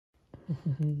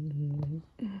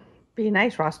Be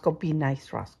nice, Roscoe. Be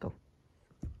nice, Roscoe.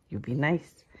 You be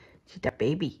nice. She's a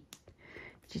baby.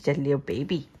 She's a little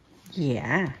baby.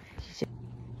 Yeah. She's a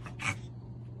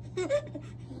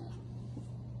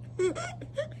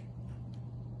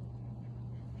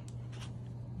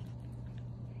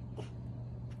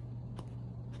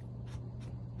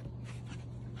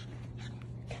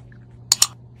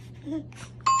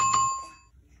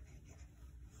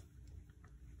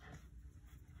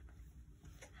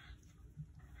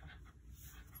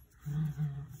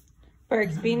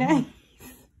Bergs, be nice.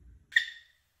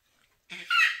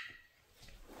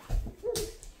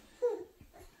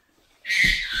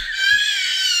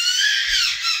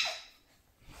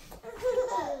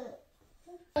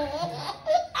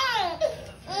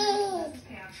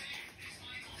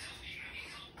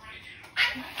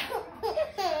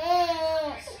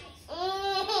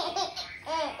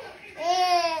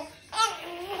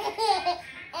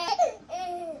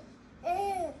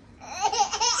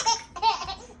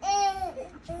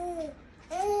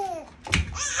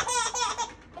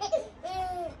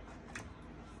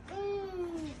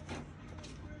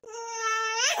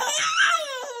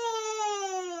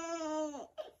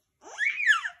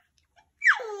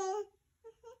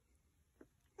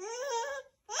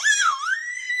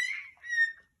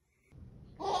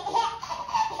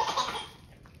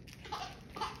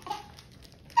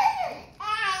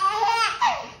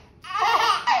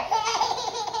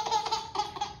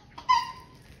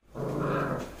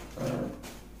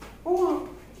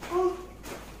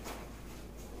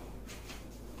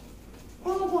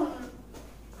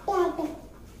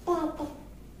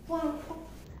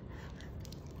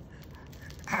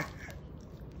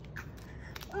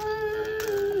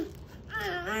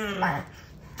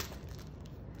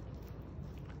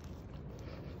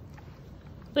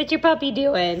 What's your puppy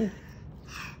doing?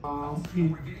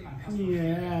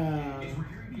 Yeah.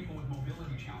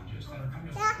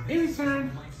 It's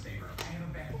time.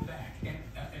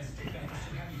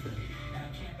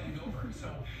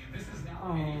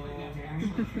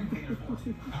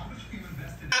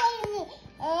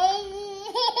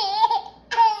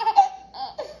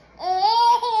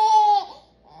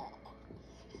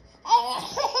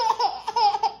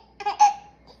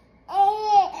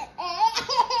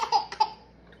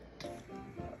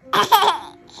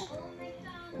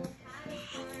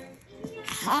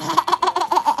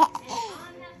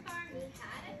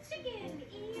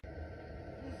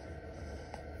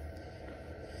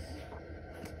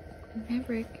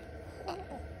 Maverick.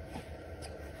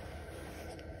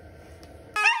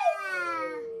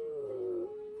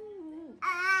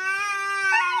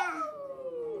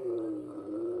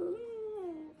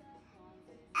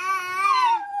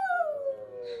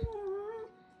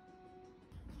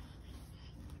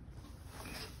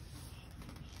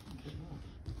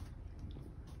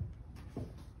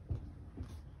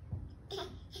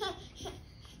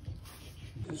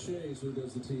 Shays, who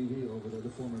does the TV over there, the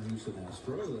former Houston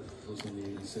Astro that was in the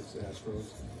 '86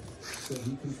 Astros, said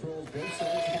he controls both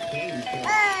sides of the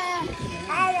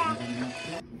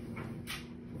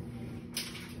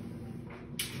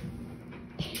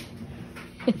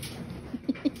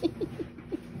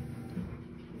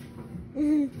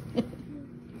play.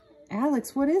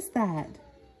 Alex, what is that?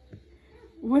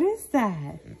 What is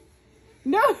that?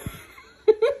 No!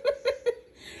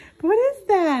 What is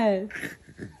that?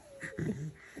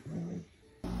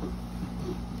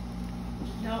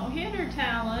 Don't hit her,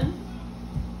 Talon.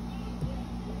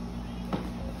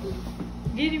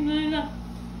 Get him, Lula.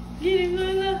 Get him,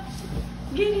 Lula.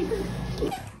 Get him.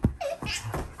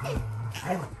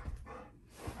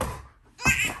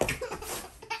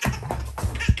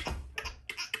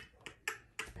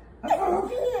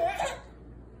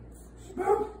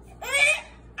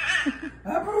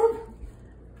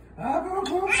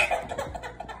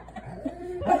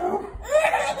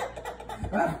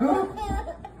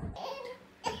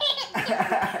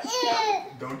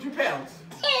 Don't you pounce.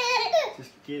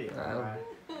 Just kidding. All right.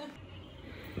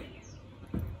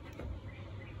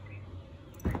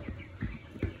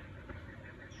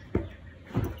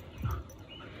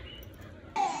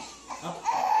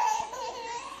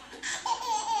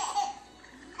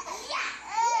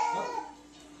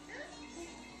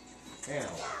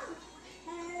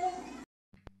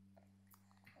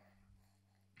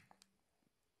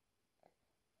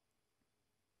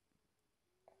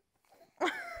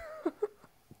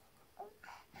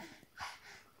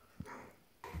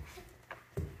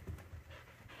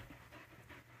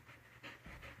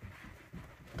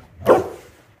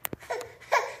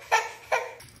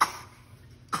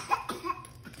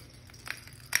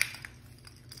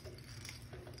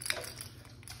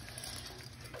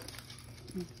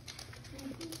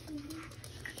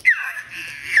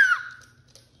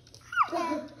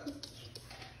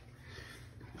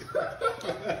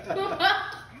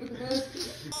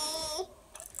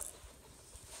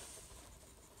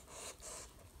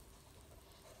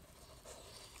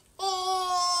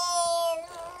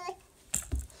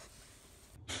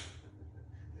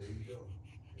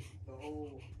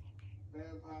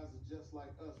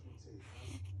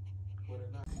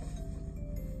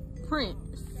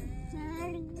 prince.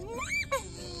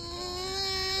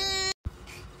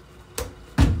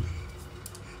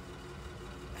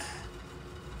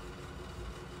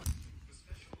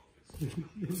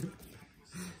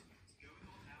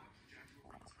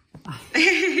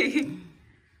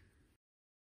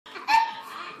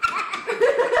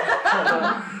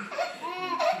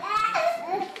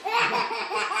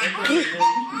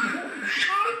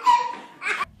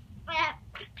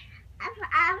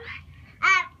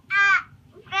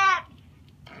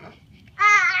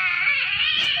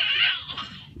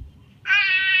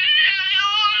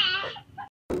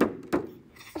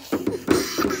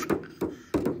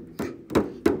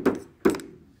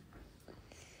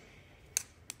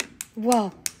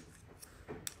 Whoa.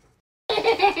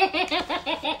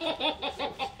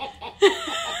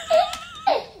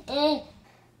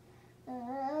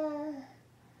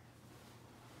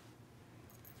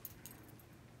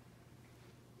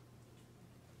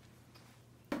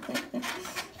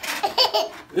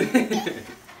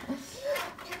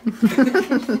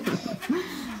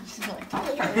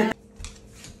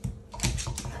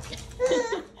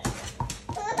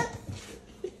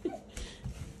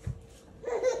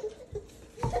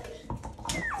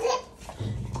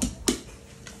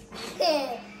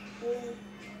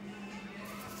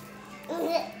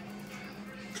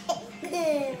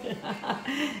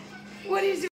 What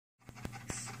is it?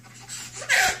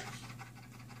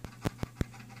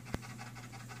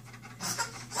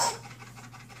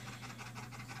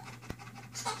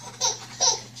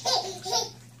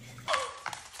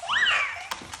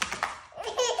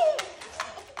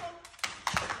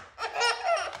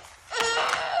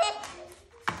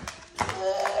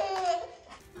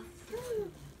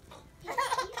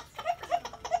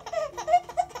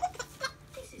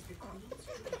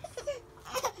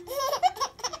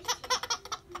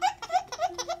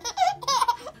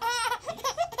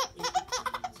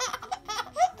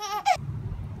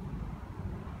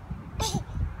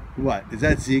 What? Is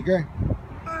that Seeker?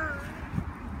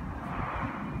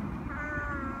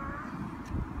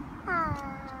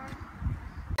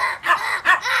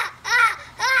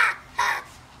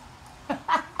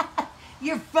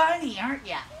 You're funny, aren't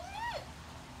you?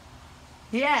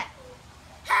 Yeah.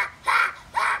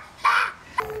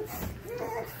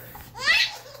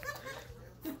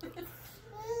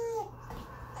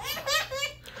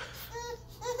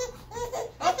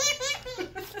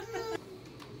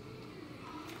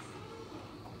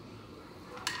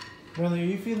 Riley, are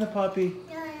you feeding the puppy?